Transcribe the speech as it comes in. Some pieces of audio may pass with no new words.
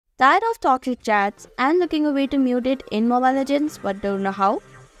Tired of toxic chats and looking a way to mute it in Mobile Legends but don't know how?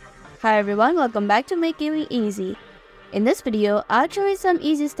 Hi everyone, welcome back to Make Gaming Easy. In this video, I'll show you some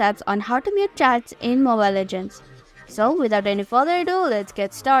easy steps on how to mute chats in Mobile Legends. So without any further ado, let's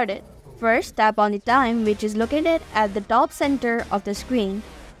get started. First, tap on the time which is located at the top center of the screen.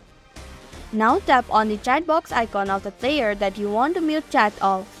 Now tap on the chat box icon of the player that you want to mute chat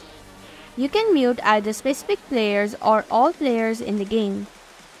of. You can mute either specific players or all players in the game,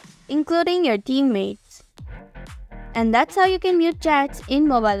 including your teammates. And that's how you can mute chats in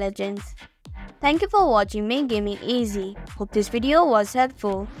Mobile Legends. Thank you for watching Make Gaming Easy. Hope this video was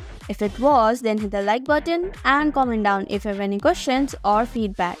helpful. If it was, then hit the like button and comment down if you have any questions or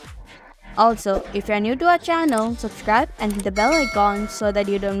feedback. Also, if you are new to our channel, subscribe and hit the bell icon so that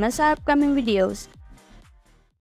you don't miss our upcoming videos.